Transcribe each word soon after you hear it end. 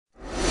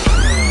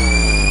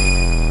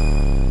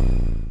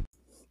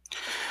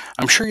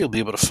I'm sure you'll be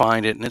able to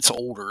find it, and it's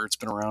older. It's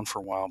been around for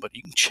a while, but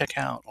you can check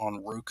out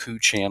on Roku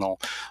channel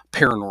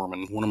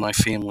Paranorman, one of my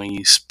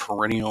family's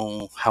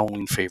perennial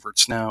Halloween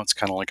favorites. Now it's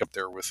kind of like up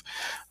there with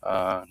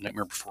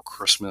Nightmare Before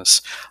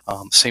Christmas.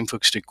 Same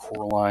folks did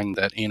Coraline,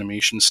 that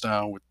animation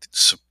style with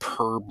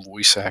superb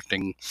voice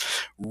acting.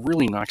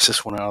 Really knocks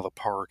this one out of the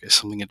park as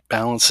something that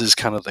balances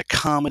kind of the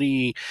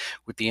comedy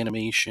with the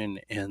animation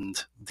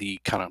and the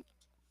kind of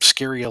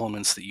scary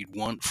elements that you'd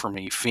want from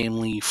a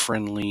family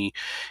friendly,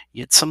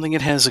 yet something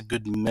that has a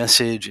good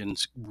message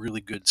and really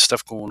good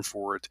stuff going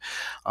for it.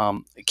 I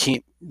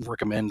can't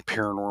recommend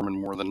Paranorman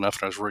more than enough,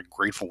 and I was really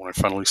grateful when I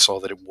finally saw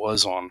that it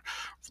was on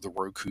the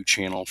Roku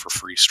channel for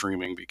free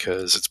streaming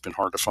because it's been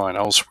hard to find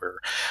elsewhere.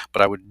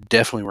 But I would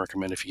definitely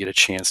recommend if you get a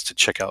chance to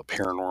check out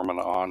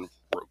Paranorman on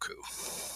Roku.